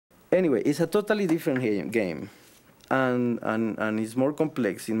Anyway, it's a totally different game, and it's more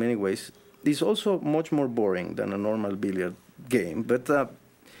complex in many ways. It's also much more boring than a normal billiard game, but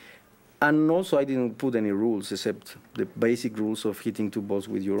and also I didn't put any rules except the basic rules of hitting two balls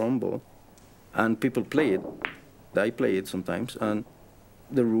with your own ball, and people play it. I play it sometimes, and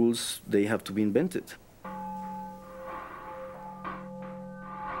the rules, they have to be invented.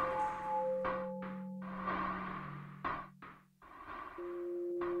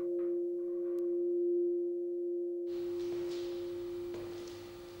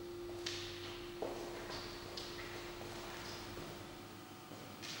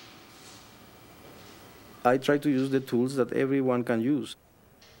 I try to use the tools that everyone can use.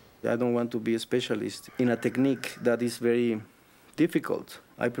 I don't want to be a specialist in a technique that is very difficult.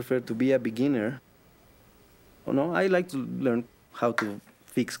 I prefer to be a beginner. You know, I like to learn how to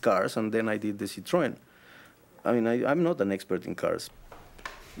fix cars, and then I did the Citroën. I mean, I'm not an expert in cars.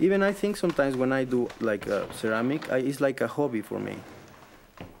 Even I think sometimes when I do like ceramic, it's like a hobby for me.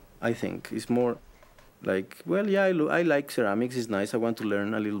 I think it's more like, well, yeah, I like ceramics, it's nice, I want to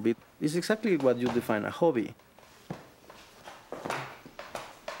learn a little bit. It's exactly what you define a hobby.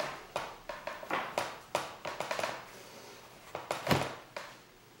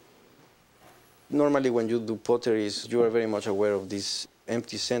 Normally when you do potteries, you are very much aware of this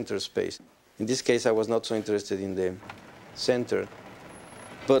empty center space. In this case, I was not so interested in the center,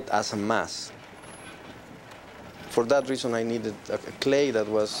 but as a mass. For that reason, I needed a clay that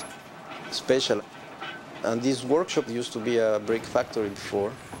was special. And this workshop used to be a brick factory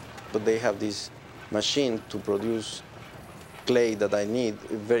before, but they have this machine to produce clay that I need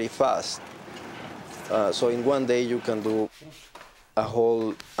very fast. So in one day, you can do a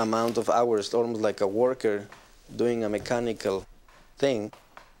whole amount of hours, almost like a worker doing a mechanical thing.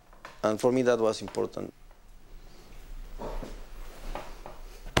 And for me, that was important.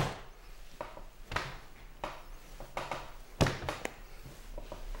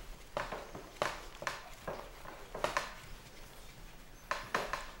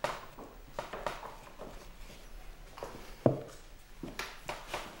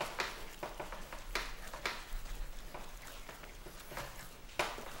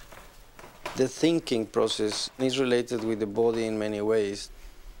 The thinking process is related with the body in many ways.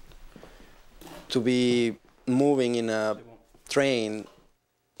 To be moving in a train,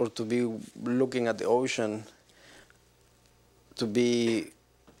 or to be looking at the ocean, to be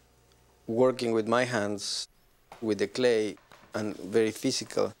working with my hands, with the clay, and very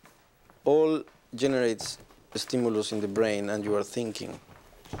physical, all generates a stimulus in the brain, and you are thinking.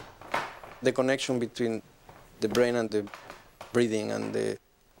 The connection between the brain and the breathing and the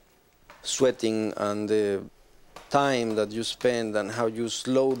sweating and the time that you spend and how you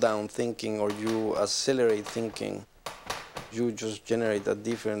slow down thinking or you accelerate thinking, you just generate a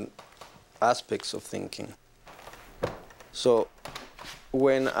different aspects of thinking. So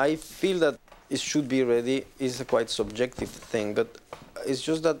when I feel that it should be ready, it's a quite subjective thing, but it's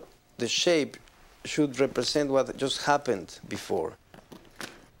just that the shape should represent what just happened before.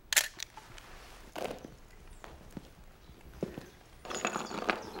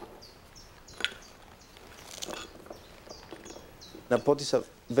 The pot is a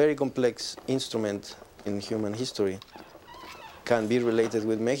very complex instrument in human history. Can be related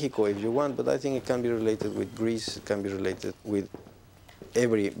with Mexico if you want, but I think it can be related with Greece, it can be related with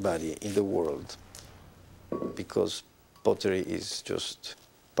everybody in the world, because pottery is just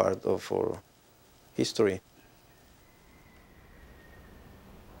part of our history.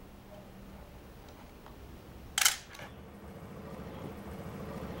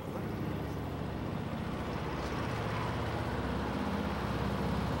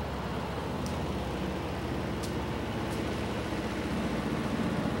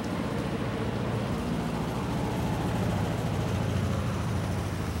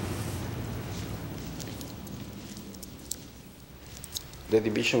 The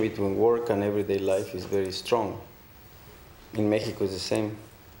division between work and everyday life is very strong. In Mexico, it's the same.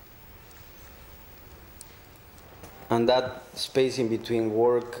 And that space in between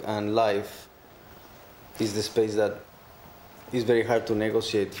work and life is the space that is very hard to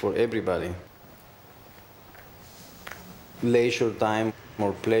negotiate for everybody. Leisure time,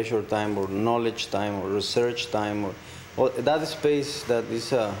 or pleasure time, or knowledge time, or research time, or that space that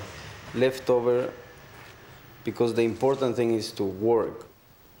is left over, because the important thing is to work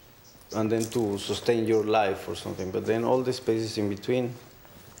and then to sustain your life or something. But then all the spaces in between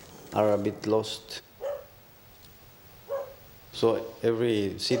are a bit lost. So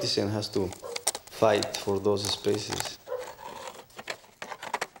every citizen has to fight for those spaces.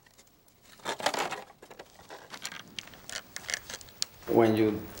 When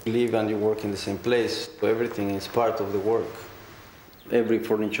you live and you work in the same place, everything is part of the work. Every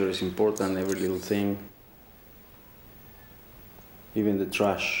furniture is important, every little thing, even the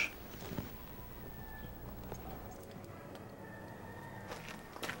trash.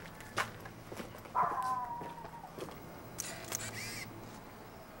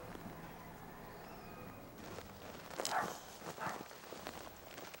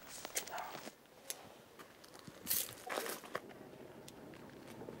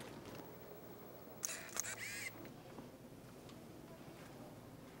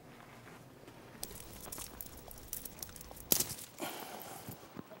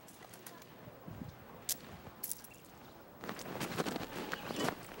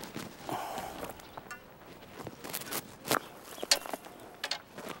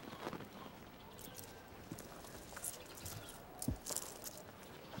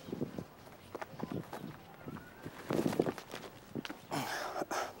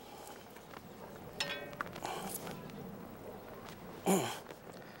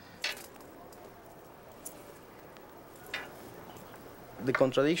 The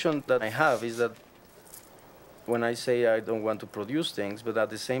contradiction that I have is that when I say I don't want to produce things, but at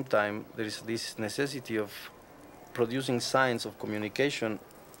the same time there is this necessity of producing signs of communication,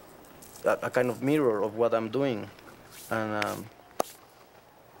 a kind of mirror of what I'm doing. And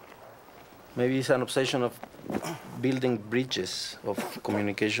maybe it's an obsession of building bridges of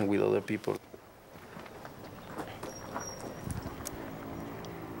communication with other people.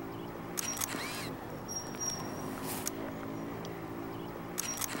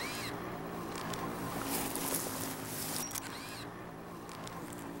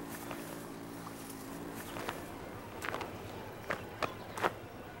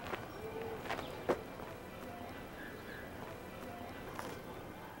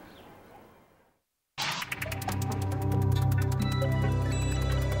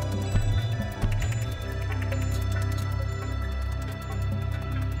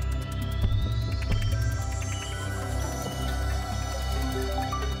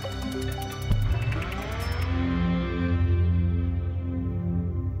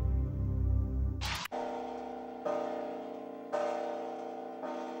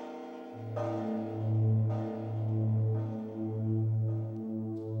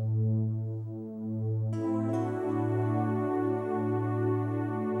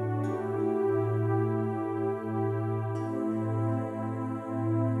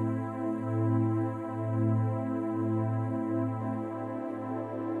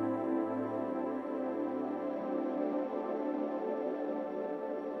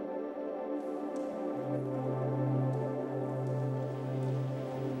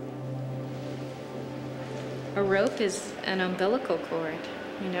 A rope is an umbilical cord,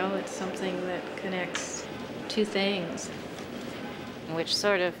 you know, it's something that connects two things. Which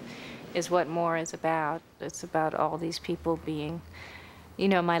sort of is what More is about. It's about all these people being, you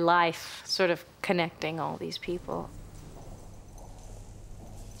know, my life sort of connecting all these people.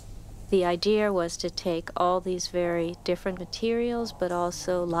 The idea was to take all these very different materials, but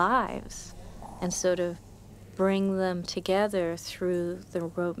also lives, and sort of bring them together through the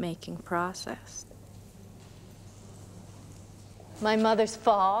rope-making process. My mother's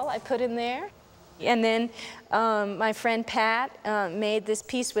fall I put in there. And then my friend Pat made this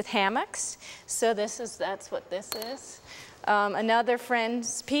piece with hammocks. So that's what this is. Another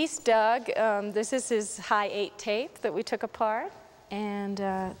friend's piece, Doug, this is his high 8 tape that we took apart. And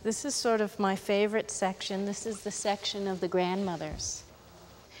this is sort of my favorite section. This is the section of the grandmothers.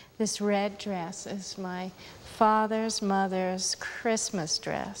 This red dress is my father's mother's Christmas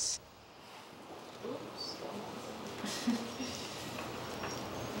dress.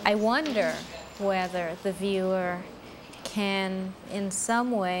 I wonder whether the viewer can, in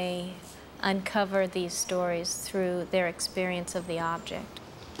some way, uncover these stories through their experience of the object,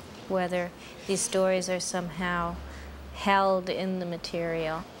 whether these stories are somehow held in the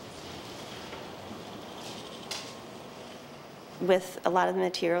material. With a lot of the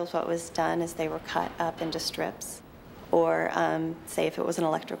materials, what was done is they were cut up into strips. Or say if it was an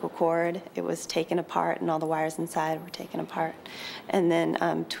electrical cord, it was taken apart and all the wires inside were taken apart and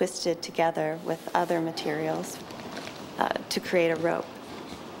then twisted together with other materials to create a rope.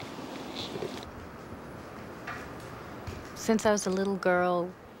 Since I was a little girl,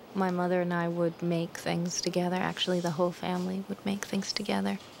 my mother and I would make things together. Actually, the whole family would make things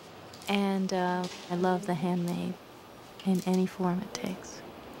together. And I love the handmade in any form it takes.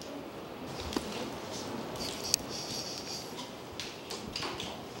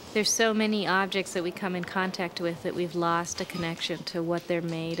 There's so many objects that we come in contact with that we've lost a connection to what they're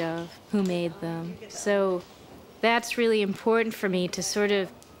made of, who made them. So That's really important for me to sort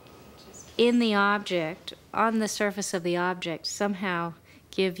of, in the object, on the surface of the object, somehow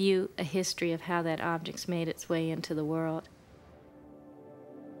give you a history of how that object's made its way into the world.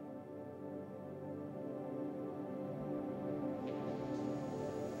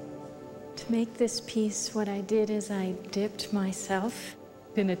 To make this piece, what I did is I dipped myself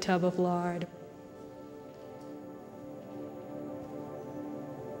in a tub of lard.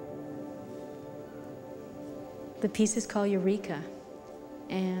 The piece is called Eureka,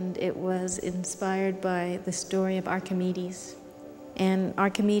 and it was inspired by the story of Archimedes. And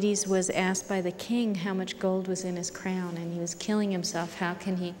Archimedes was asked by the king how much gold was in his crown, and he was killing himself. How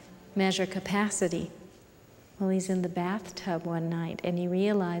can he measure capacity? Well, he's in the bathtub one night, and he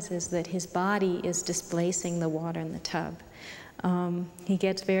realizes that his body is displacing the water in the tub. He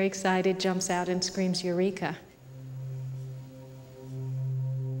gets very excited, jumps out, and screams, "Eureka!"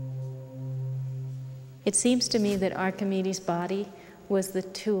 It seems to me that Archimedes' body was the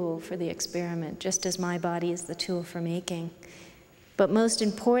tool for the experiment, just as my body is the tool for making. But most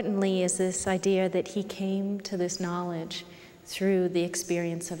importantly is this idea that he came to this knowledge through the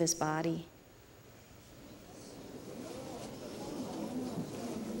experience of his body.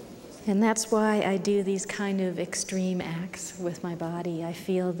 And that's why I do these kind of extreme acts with my body. I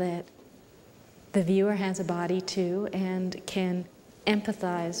feel that the viewer has a body too and can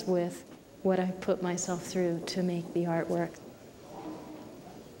empathize with what I put myself through to make the artwork.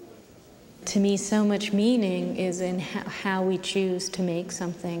 To me, so much meaning is in how we choose to make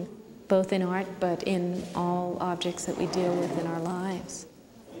something, both in art but in all objects that we deal with in our lives.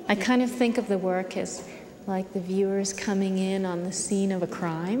 I kind of think of the work as like the viewers coming in on the scene of a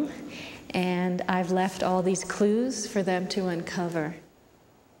crime, and I've left all these clues for them to uncover.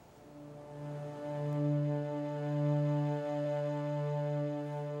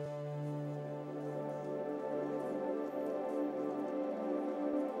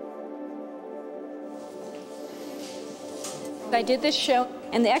 I did this show,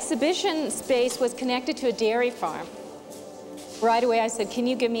 and the exhibition space was connected to a dairy farm. Right away I said, "Can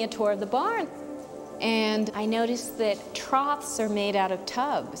you give me a tour of the barn?" And I noticed that troughs are made out of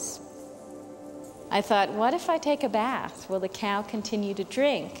tubs. I thought, what if I take a bath? Will the cow continue to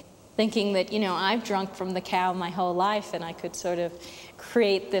drink? Thinking that, I've drunk from the cow my whole life, and I could sort of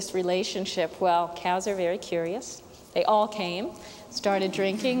create this relationship. Well, cows are very curious. They all came, started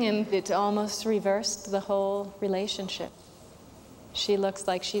drinking, and it almost reversed the whole relationship. She looks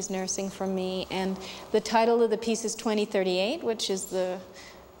like she's nursing from me, and the title of the piece is 2038, which is the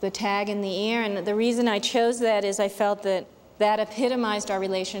tag in the ear, and the reason I chose that is I felt that epitomized our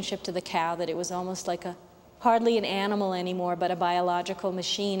relationship to the cow, that it was almost like hardly an animal anymore, but a biological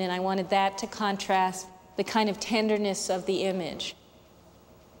machine, and I wanted that to contrast the kind of tenderness of the image.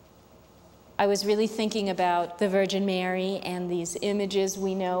 I was really thinking about the Virgin Mary and these images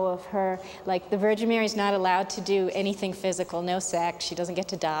we know of her. Like, the Virgin Mary's not allowed to do anything physical, no sex, she doesn't get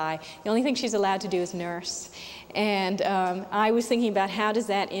to die. The only thing she's allowed to do is nurse. And I was thinking about how does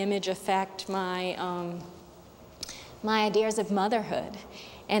that image affect my ideas of motherhood,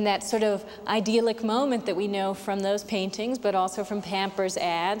 and that sort of idyllic moment that we know from those paintings, but also from Pampers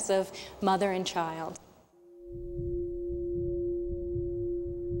ads of mother and child.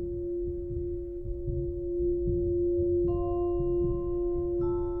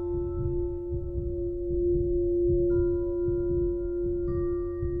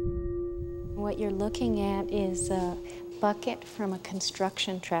 What you're looking at is a bucket from a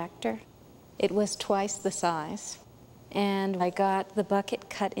construction tractor. It was twice the size. And I got the bucket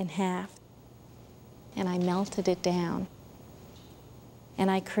cut in half, and I melted it down.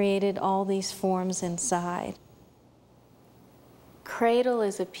 And I created all these forms inside. Cradle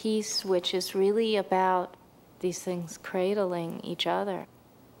is a piece which is really about these things cradling each other.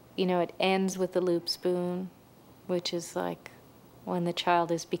 It ends with the loop spoon, which is like when the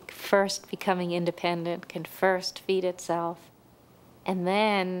child is first becoming independent, can first feed itself. And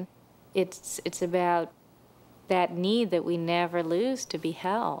then it's about that need that we never lose to be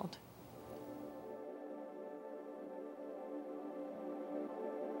held.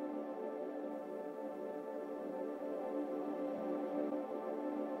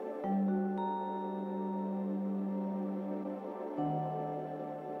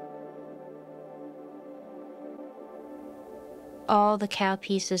 All the cow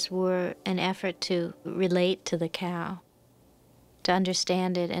pieces were an effort to relate to the cow, to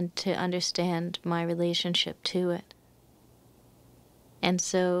understand it and to understand my relationship to it. And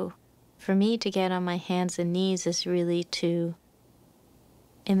so for me to get on my hands and knees is really to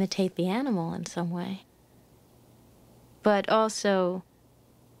imitate the animal in some way. But also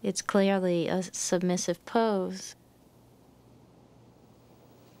It's clearly a submissive pose.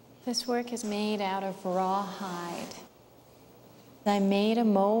 This work is made out of raw hide. I made a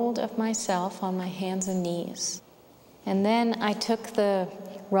mold of myself on my hands and knees. And then I took the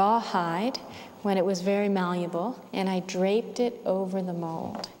raw hide, when it was very malleable, and I draped it over the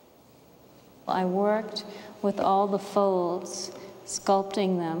mold. I worked with all the folds,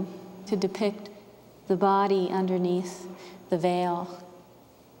 sculpting them to depict the body underneath the veil.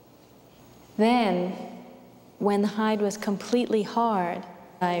 Then, when the hide was completely hard,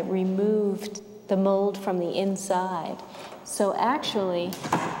 I removed the mold from the inside. So actually,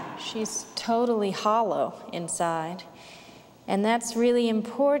 she's totally hollow inside. And that's really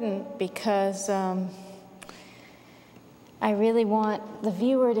important because I really want the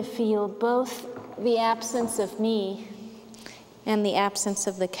viewer to feel both the absence of me and the absence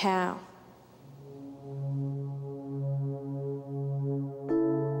of the cow.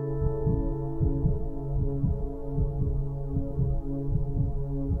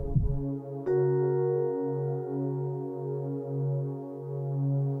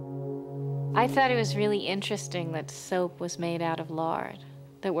 I thought it was really interesting that soap was made out of lard,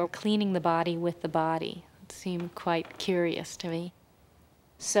 that we're cleaning the body with the body. It seemed quite curious to me.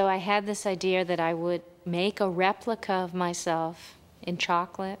 So I had this idea that I would make a replica of myself in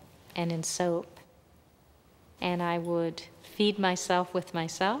chocolate and in soap, and I would feed myself with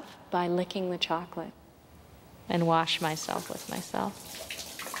myself by licking the chocolate and wash myself with myself.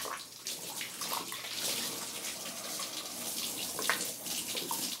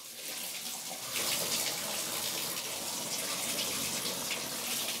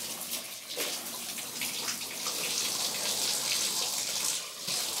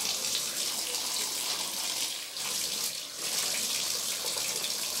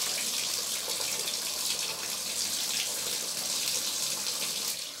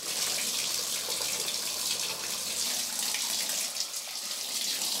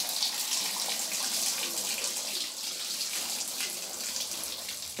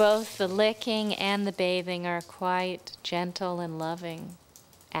 Both the licking and the bathing are quite gentle and loving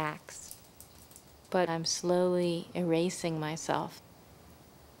acts, but I'm slowly erasing myself.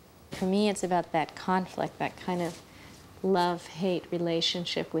 For me, it's about that conflict, that kind of love-hate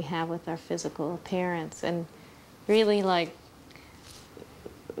relationship we have with our physical appearance, and really like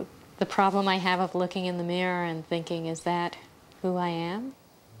the problem I have of looking in the mirror and thinking, is that who I am?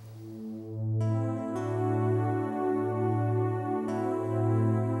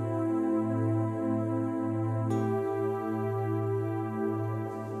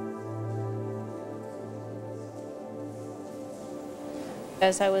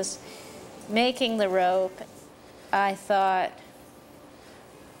 As I was making the rope, I thought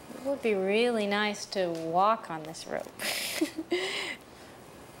it would be really nice to walk on this rope.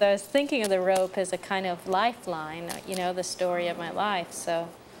 I was thinking of the rope as a kind of lifeline, you know, the story of my life. So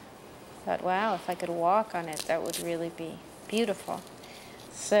I thought, wow, if I could walk on it, that would really be beautiful.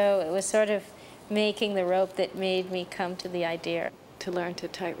 So it was sort of making the rope that made me come to the idea to learn to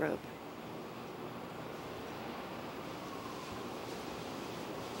tightrope.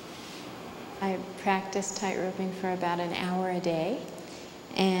 I practiced tightroping for about an hour a day,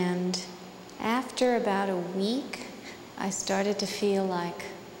 and after about a week, I started to feel like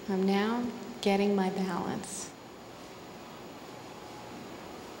I'm now getting my balance.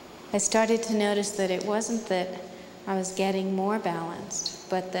 I started to notice that it wasn't that I was getting more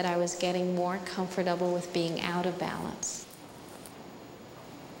balanced, but that I was getting more comfortable with being out of balance.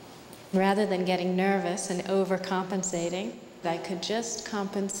 Rather than getting nervous and overcompensating, I could just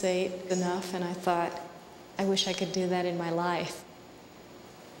compensate enough, and I thought, I wish I could do that in my life.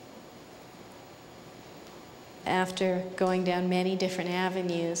 After going down many different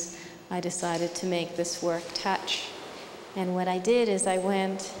avenues, I decided to make this work touch. And what I did is I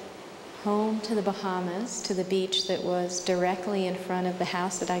went home to the Bahamas, to the beach that was directly in front of the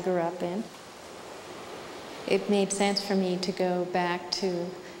house that I grew up in. It made sense for me to go back to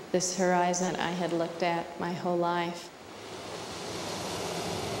this horizon I had looked at my whole life.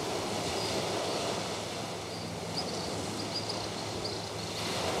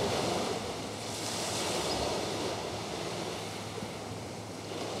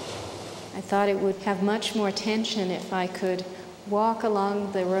 I thought it would have much more tension if I could walk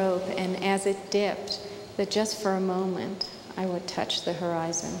along the rope, and as it dipped, that just for a moment I would touch the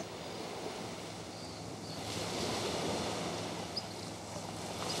horizon.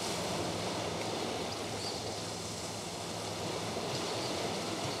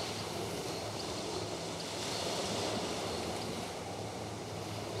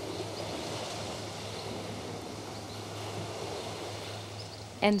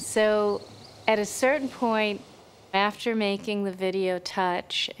 And so at a certain point, after making the video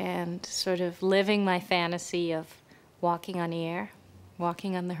touch and sort of living my fantasy of walking on air,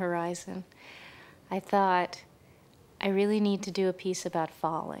 walking on the horizon, I thought, I really need to do a piece about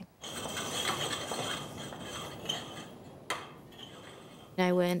falling.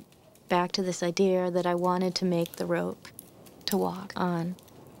 I went back to this idea that I wanted to make the rope to walk on.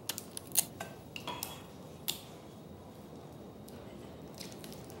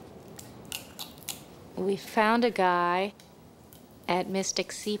 We found a guy at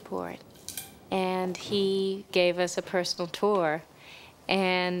Mystic Seaport, and he gave us a personal tour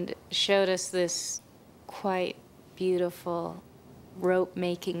and showed us this quite beautiful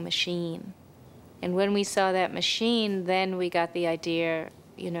rope-making machine. And when we saw that machine, then we got the idea,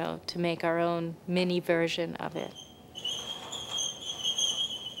 you know, to make our own mini version of it.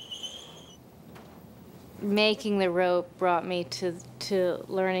 Making the rope brought me to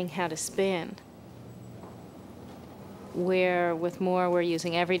learning how to spin, where with more we're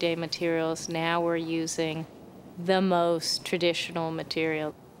using everyday materials. Now we're using the most traditional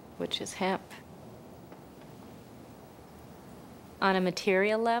material, which is hemp. On a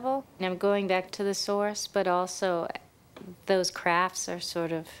material level, I'm going back to the source, but also those crafts are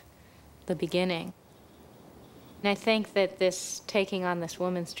sort of the beginning. And I think that this taking on this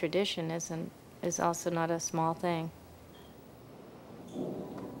woman's tradition is also not a small thing.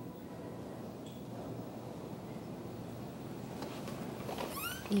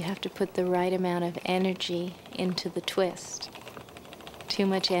 You have to put the right amount of energy into the twist. Too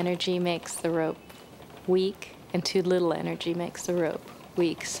much energy makes the rope weak, and too little energy makes the rope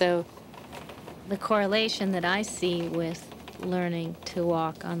weak. So the correlation that I see with learning to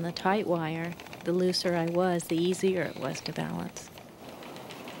walk on the tight wire, the looser I was, the easier it was to balance.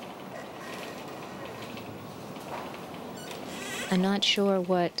 I'm not sure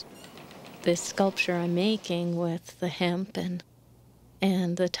what this sculpture I'm making with the hemp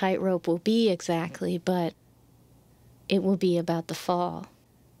and the tightrope will be exactly, but it will be about the fall.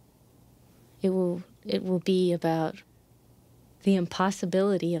 It will be about the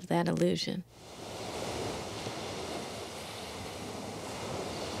impossibility of that illusion.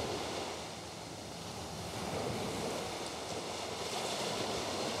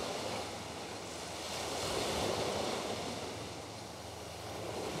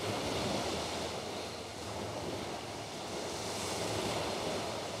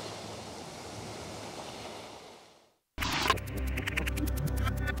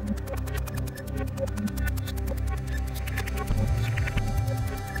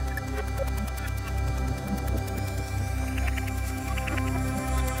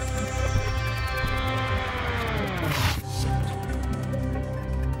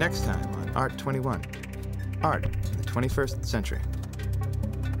 Next time on Art 21, Art in the 21st Century.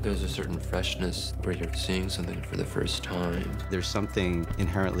 There's a certain freshness where you're seeing something for the first time. There's something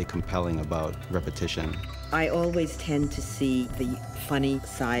inherently compelling about repetition. I always tend to see the funny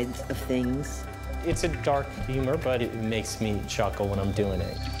sides of things. It's a dark humor, but it makes me chuckle when I'm doing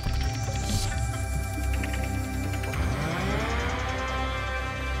it.